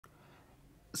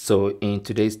So in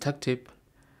today's tech tip,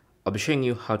 I'll be showing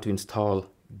you how to install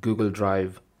Google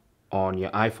Drive on your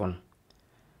iPhone.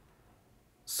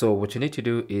 So what you need to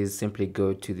do is simply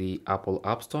go to the Apple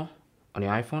App Store on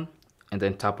your iPhone and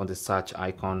then tap on the search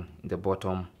icon in the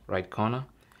bottom right corner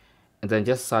and then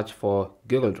just search for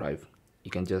Google Drive.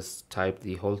 You can just type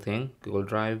the whole thing, Google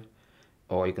Drive,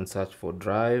 or you can search for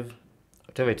Drive,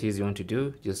 whatever it is you want to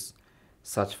do, just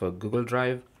search for Google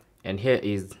Drive. And here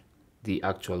is the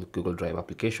actual Google Drive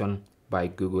application by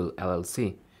Google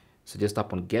LLC. So just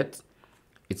tap on Get.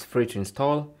 It's free to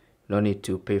install, no need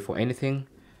to pay for anything,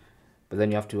 but then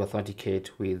you have to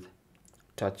authenticate with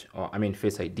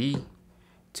Face ID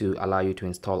to allow you to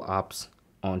install apps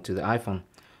onto the iPhone.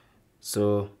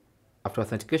 So after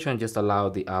authentication, just allow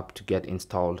the app to get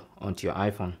installed onto your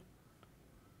iPhone.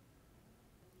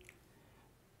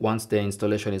 Once the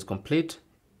installation is complete,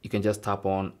 you can just tap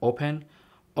on Open,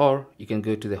 or you can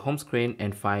go to the home screen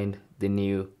and find the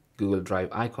new Google Drive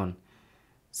icon.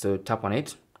 So tap on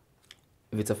it.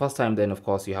 If it's the first time, then of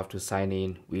course you have to sign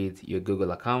in with your Google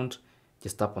account.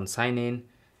 Just tap on Sign In,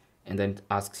 and then it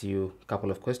asks you a couple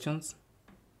of questions.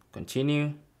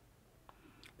 Continue,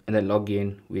 and then log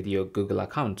in with your Google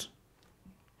account.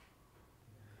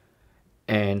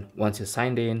 And once you're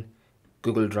signed in,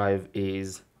 Google Drive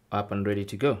is up and ready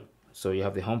to go. So you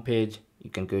have the home page. You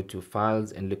can go to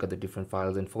Files and look at the different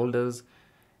files and folders.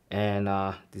 And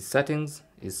the settings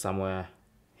is somewhere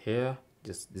here.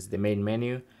 This is the main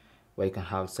menu where you can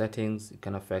have settings. You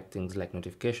can affect things like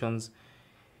notifications.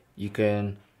 You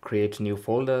can create new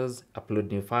folders,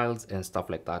 upload new files, and stuff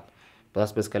like that. But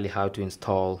that's basically how to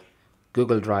install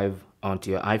Google Drive onto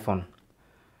your iPhone.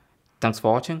 Thanks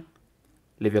for watching.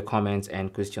 Leave your comments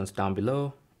and questions down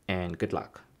below, and good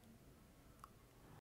luck.